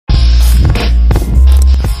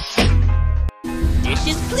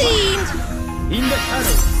is cleaned! In the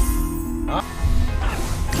shadows!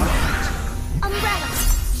 Umbrella,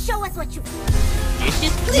 show us what you... Dish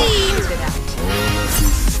is cleaned! Shoot it out. All of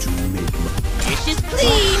this to make my... Dish is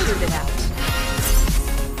cleaned! Shoot it out.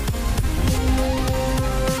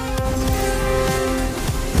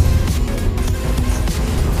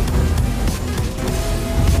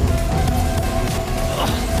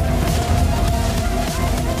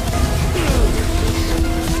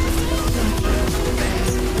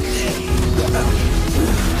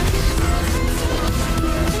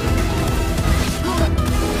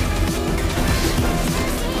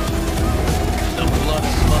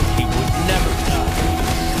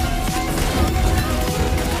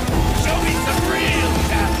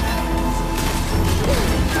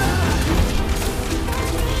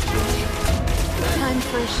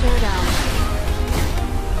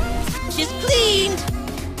 She's cleaned!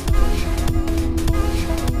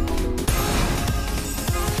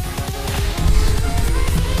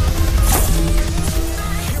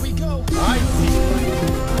 Here we go! I see.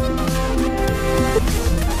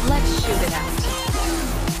 Let's shoot it out.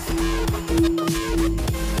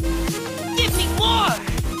 Give me more!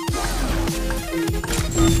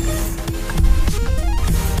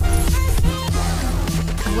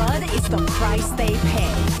 Blood is the price they pay.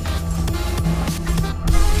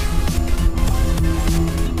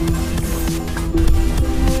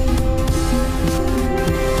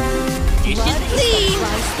 Blood is the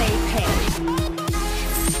price they pay.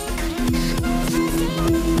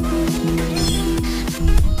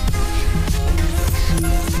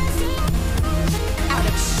 Out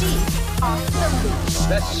of sheath, off the leash.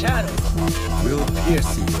 The shadow will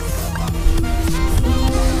pierce you.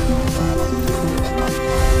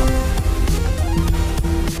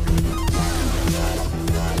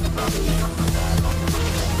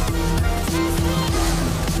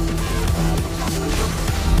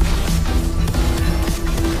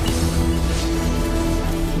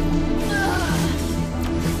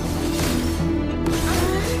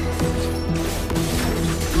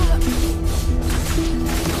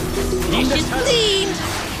 Dish is cleaned!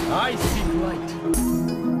 I see light.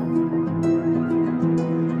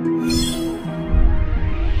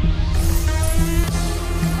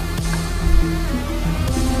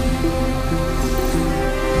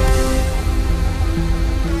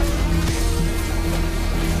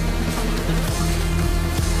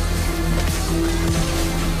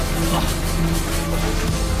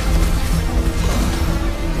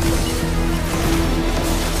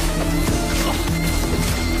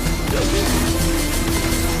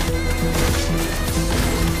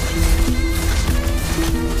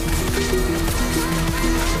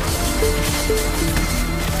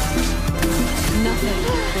 Nothing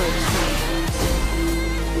breaks me.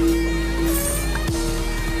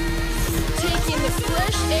 Taking the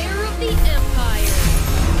fresh air of the Empire.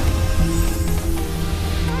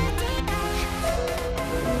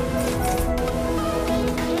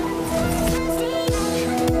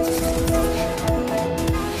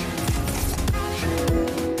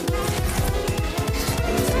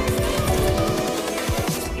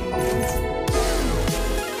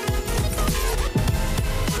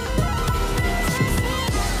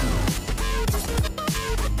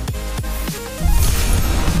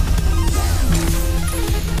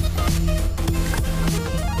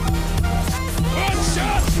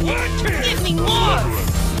 Give me more!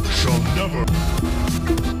 Shall never...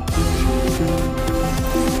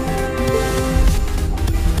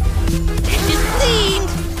 Dish is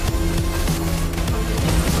cleaned!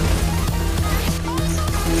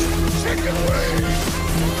 Take it away!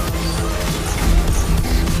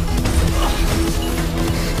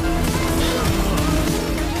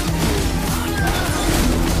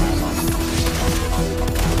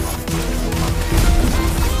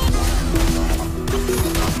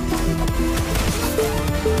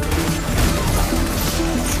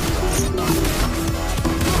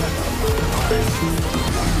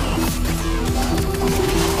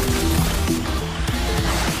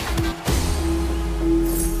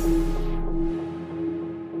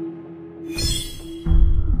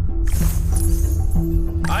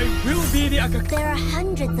 I will be the Akaka. There are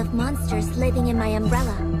hundreds of monsters living in my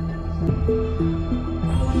umbrella.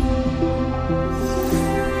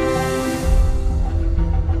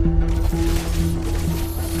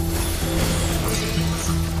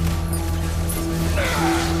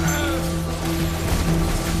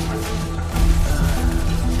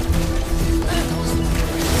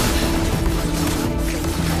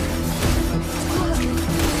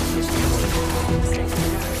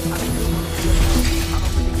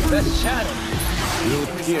 The shadow will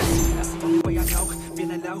pierce piercing. That's the only way I know.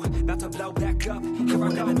 Feeling low, about to blow back up. Here I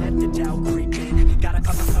never let the doubt creep in. Gotta up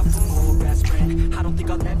myself for more aspirin. I don't think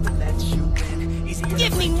I'll ever let you win. Easier to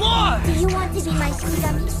Give me break more! Do you want to be my sweet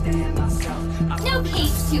gummy? understand myself. I don't No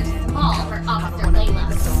cake's too small for Officer Layla.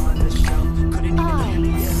 on the shelf. Couldn't even hear me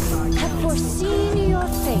if I Have foreseen your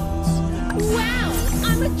fate. Wow,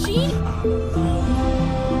 I'm a genius.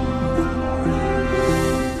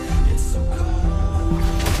 It's so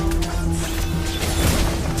cold.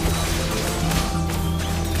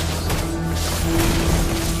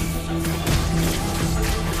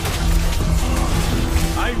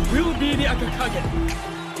 I will be the Akakage.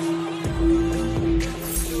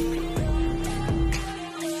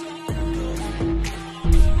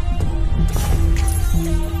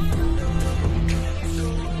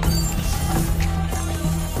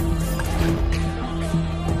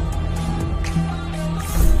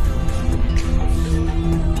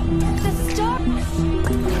 The star.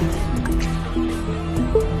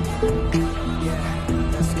 Yeah,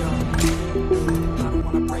 let's go. I don't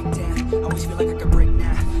wanna break down. Always feel like I could break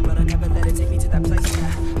now, but I never let it take me to that place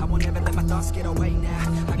now. I won't ever let my thoughts get away now.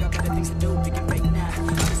 I got better things to do, thinking fake now.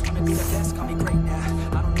 I just wanna be the best, call me great now.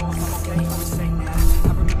 I don't know if I'm okay, I'm insane now.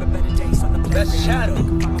 I remember better days on the The playground. shadow.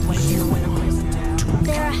 Find my place here when I'm racing down.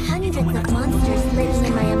 There are hundreds of monsters living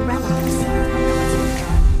in my umbrella.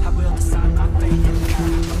 I will decide my fate and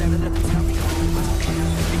I'll never let them tell me who I am.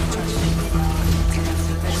 They can try to shake me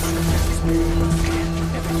down.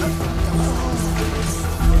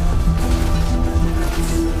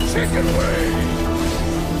 Chicken wing!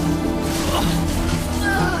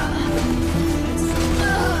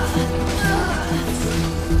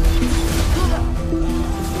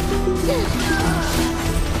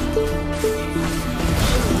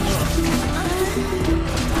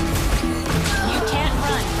 You can't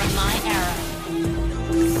run from my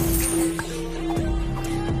arrow.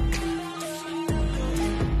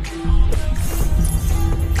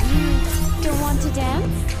 Don't want to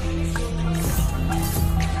dance?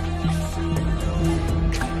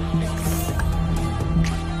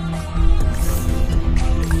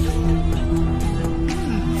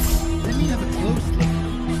 Let me have a close look.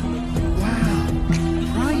 Wow,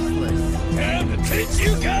 priceless. Time to teach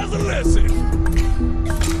you guys a lesson.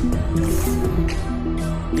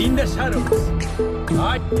 In the shadows.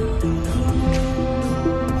 I.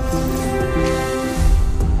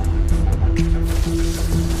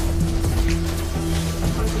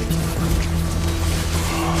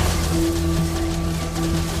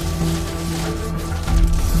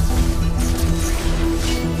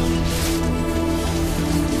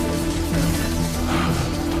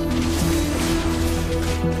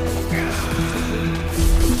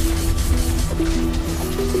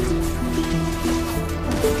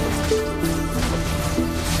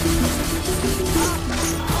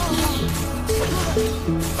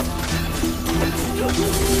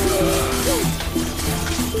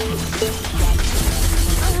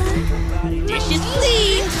 Dish is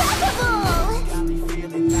clean!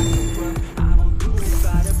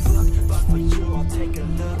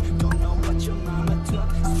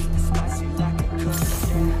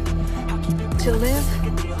 To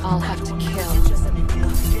live, I'll have to kill.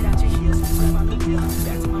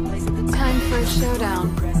 Time for a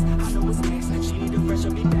showdown.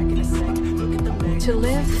 To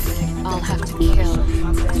live, I'll have to kill.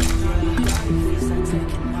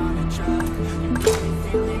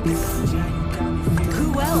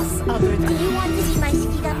 Who else other Do than you want to be my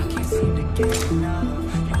sweet gummy?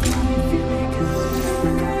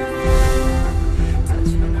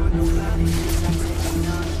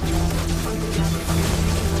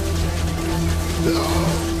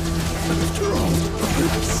 After all,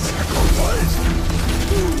 sacrifice.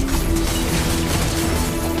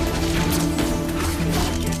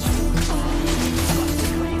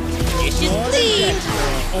 Dish is clean!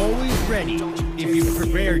 Always ready if you've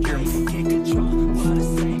prepared your.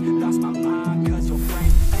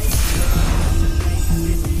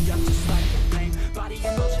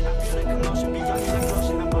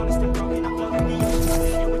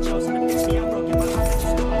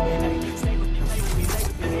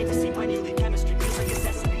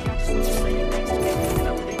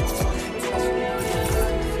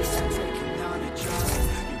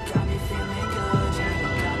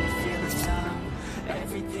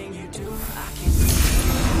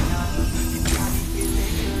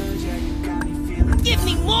 Give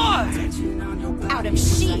me more! out of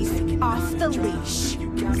sheath, off the leash.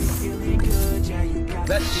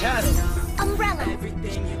 The shadow. Umbrella.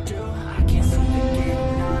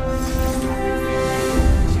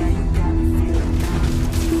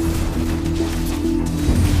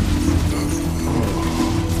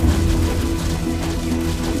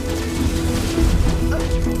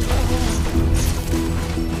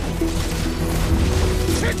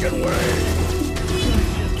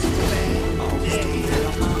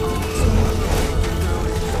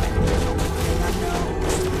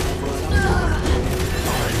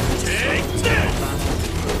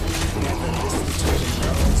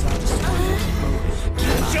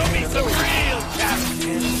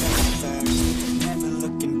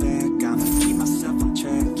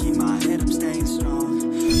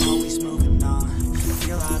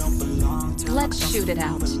 Let's shoot it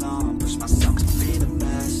out. Push myself to be the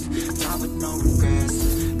best. Die with no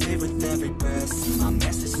regrets. Live with every breath. See my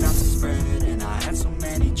message start to spread, and I have so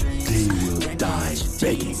many dreams. They will die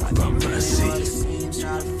begging from mercy. Hame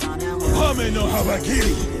no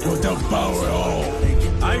Habakiri will devour all.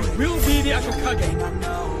 I will be the Akakage. I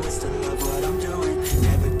know is to love what I'm doing.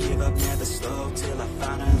 Never give up, never slow till I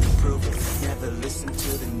finally prove it. Never listen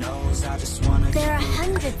to the no's. I just wanna. There are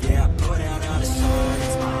hundreds. Yeah, I put out all the sword.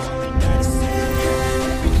 It's my only medicine.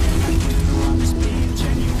 Yeah, everything I do, I'm just being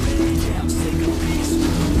genuine. Yeah, I'm sick of being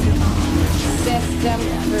screwed. Feel my own System through.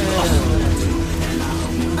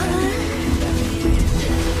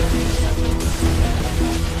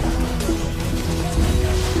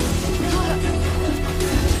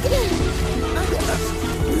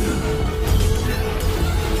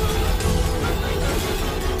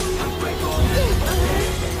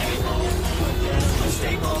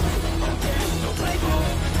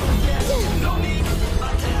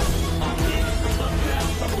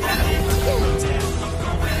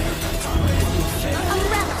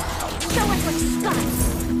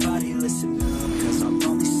 Everybody listen up, 'cause I'll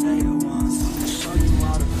only say it once. I'll show you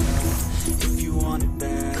all the love. If you want it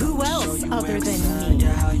back, Who I'll show else you other every than side, me?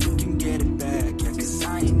 yeah, how you can get it back. Yeah, 'cause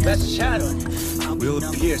I ain't The never shadow will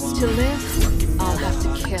pierce. To live, I'll have to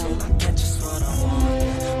kill. get just what I want.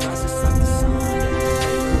 Yeah, rises like the sun. Yeah,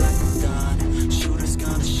 feel like I'm done. Shooter's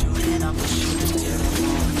gonna shoot, and I'm gonna shoot it till I'm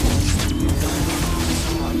on.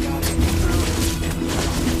 So I gotta get through it.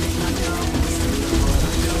 Everything I do is to do what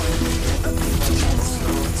I'm doing. Never give up, never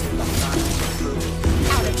slow till I finally prove it.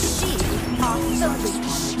 Out of sheep, off the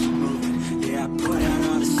leash. Yeah, I put out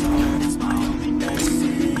all the sword, it's my only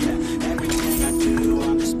medicine. Yeah, everything I do,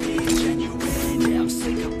 I'm just being genuine. Yeah, I'm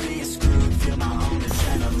sick of being screwed, feel my own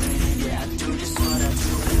adrenaline. Yeah, I do just what I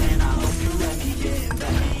do, and I hope you let me in,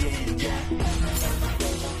 yeah.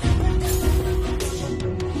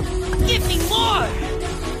 Give me more!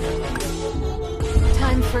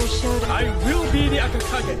 Time for a showdown. I will be the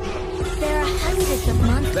Akakage. There are hundreds of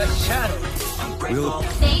monsters. The shadow will.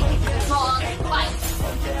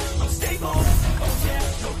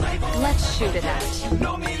 Let's shoot it out.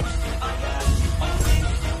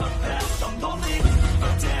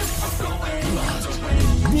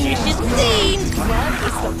 Dish is cleaned! Blood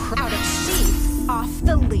is the out of sheep, off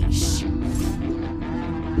the leash.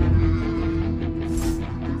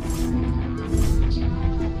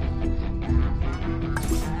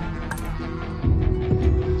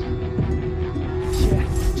 Yeah,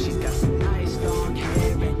 she's got some nice long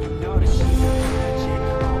hair, and you know that she's a magic.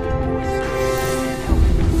 All the boys say that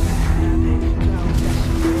helping her have it. Know that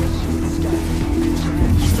she will shoot the sky.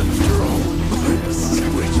 After all, this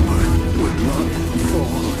which one would not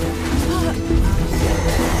fall.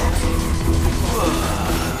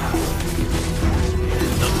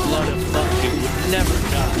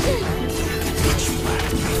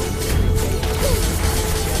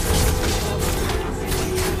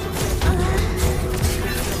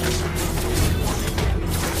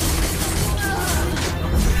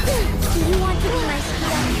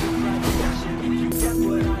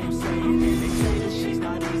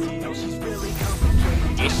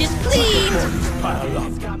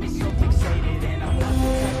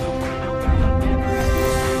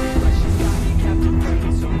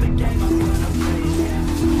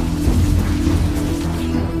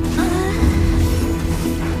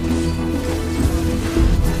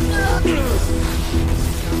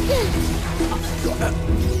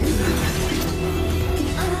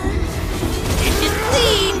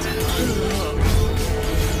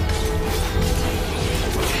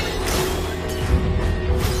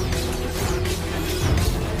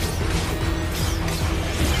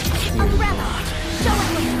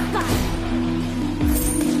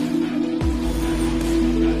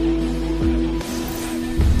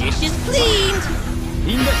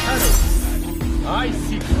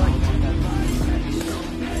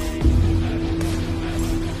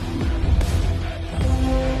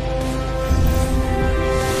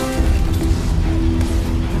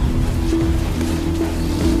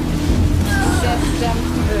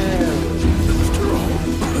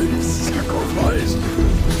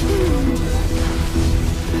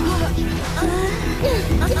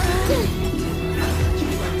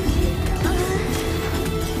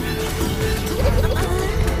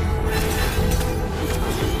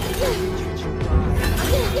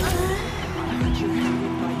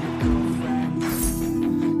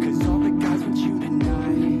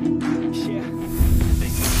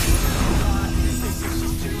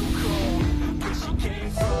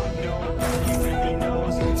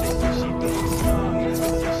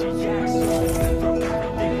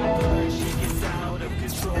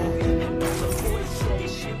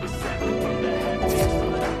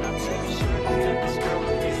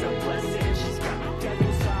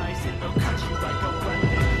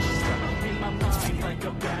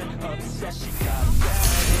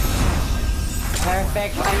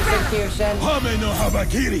 Perfect execution. Hame no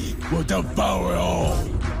Habakiri will devour all.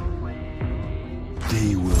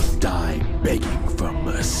 They will die begging for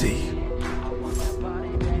mercy.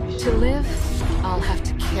 To live, I'll have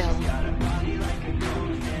to kill.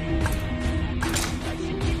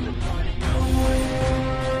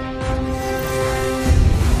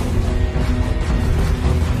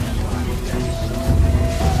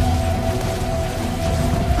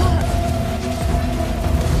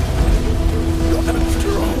 After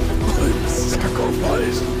all, I'm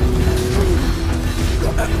sacrificed.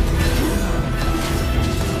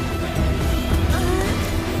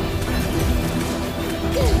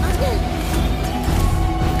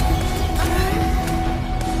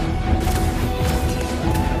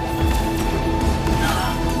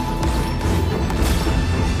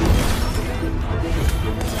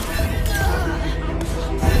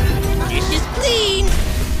 Dish is clean!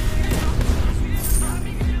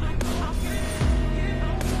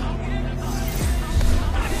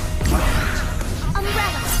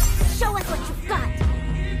 Umbrella, show us what you've got.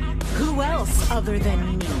 Who else other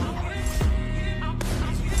than me?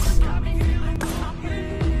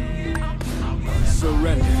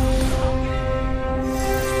 Surrender.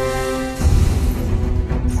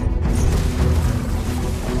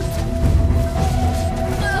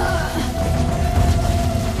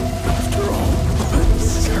 After all, I'm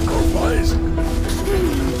sacrificed.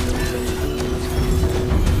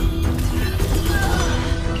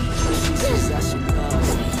 She says that she loves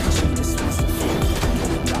me. She just wants to feel me.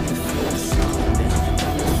 Got me feeling something.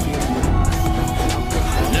 Got me feeling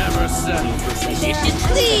nothing. Never settle. Dish is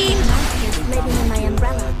clean! Monsters living in my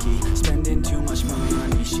umbrella. Lucky, spending too much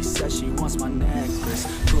money. She says she wants my necklace.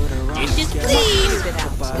 Put her on Dish is together. clean!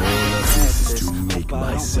 Hope I don't regret this. To make Hope I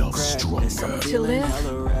don't myself regret this. stronger. I'm To feeling live,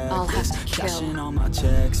 hella I'll have to reckless. kill. Cashing all my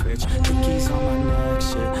checks, rich. Cookies on my neck,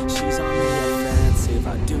 shit. She's on me offensive. I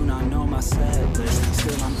do not know my set list.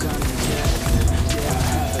 Still, I'm gonna get it. Yeah, I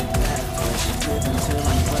have a backlash. Live until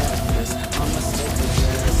I'm breathless. I'm a stay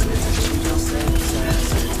progressive. She don't say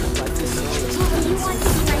excessive. Like this always You want to be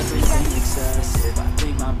nice again? excessive. I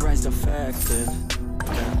think my brain's defective.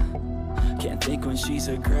 Yeah. Can't think when she's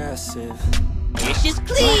aggressive. Dish is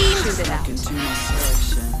clean! Shoot it out. Into my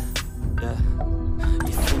section. Yeah.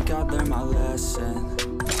 You think I learned my lesson?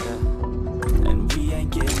 Yeah. And we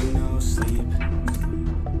ain't getting no sleep.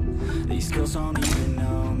 These girls don't even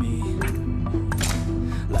know me.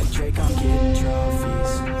 Like Drake, I'm getting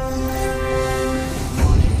trophies.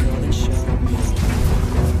 Want it, girl, then show me.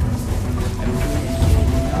 And we ain't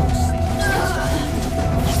getting no sleep. These girls don't even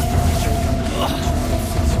know me. Like Drake, I'm getting trophies.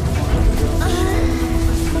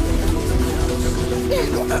 Want it,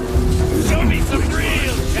 girl, then show me. Show me some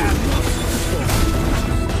real champions.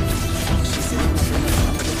 She's in the front of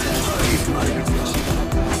the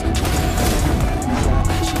class.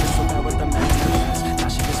 She just so bad with the math. Now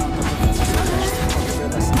she just on the professor's class. I'll give her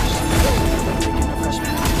lessons. She's taking a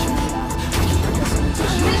freshman edition of math. I keep her guessing until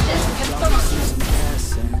she knows.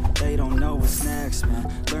 Guessing. They don't know what's next, man.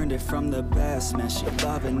 Learned it from the best, man. She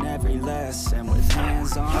loving every lesson with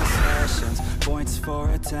hands-on sessions. Points for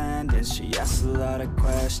attendance. She asks a lot of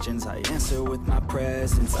questions. I answer with my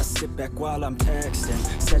presence. I sit back while I'm texting.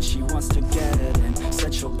 Said she wants to get in.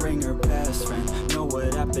 Said she'll bring her best friend. Know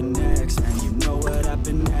what happened next, man. You know what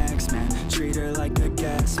happened next, man. Treat her like a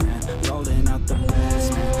guest, man. Rolling out the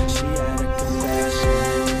best, man. She had a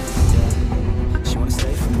confession. Yeah. She wanna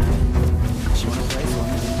stay for me. She wanna play for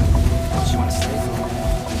me. She wanna stay for me.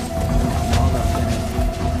 I'm all up in it.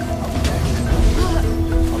 I'll be back in a minute.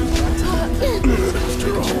 I'll be back tonight.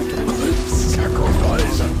 After all, I'm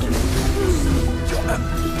sacrificed.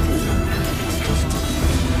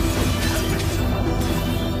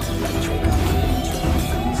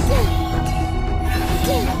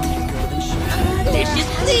 Dish is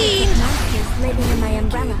clean! Monsters living in my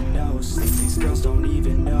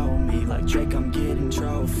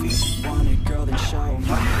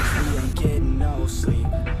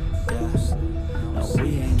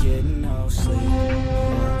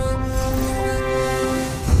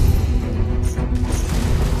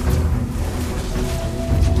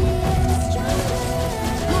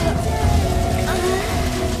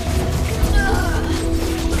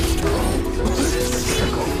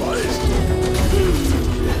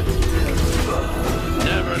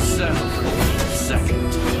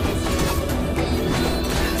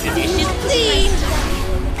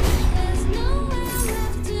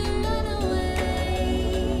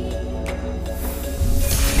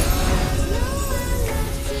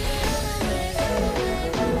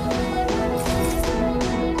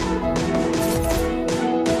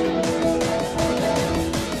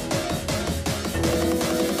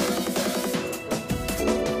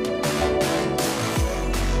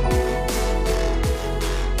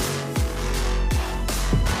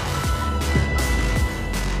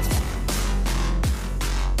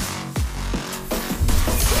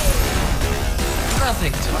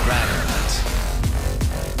nothing to brag about.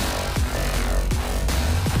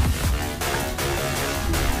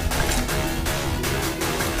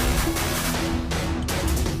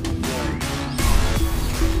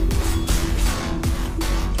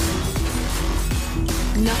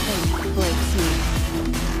 Nothing breaks me.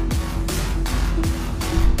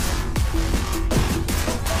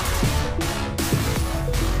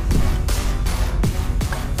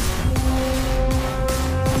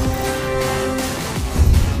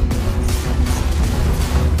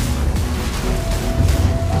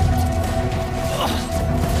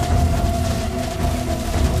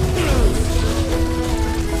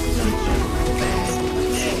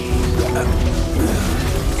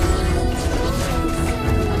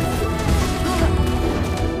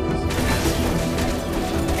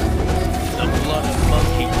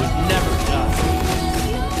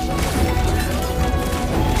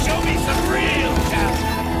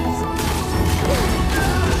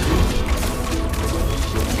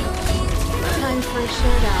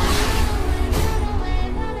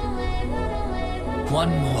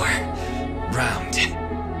 One more round.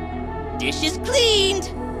 Dishes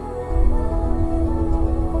cleaned.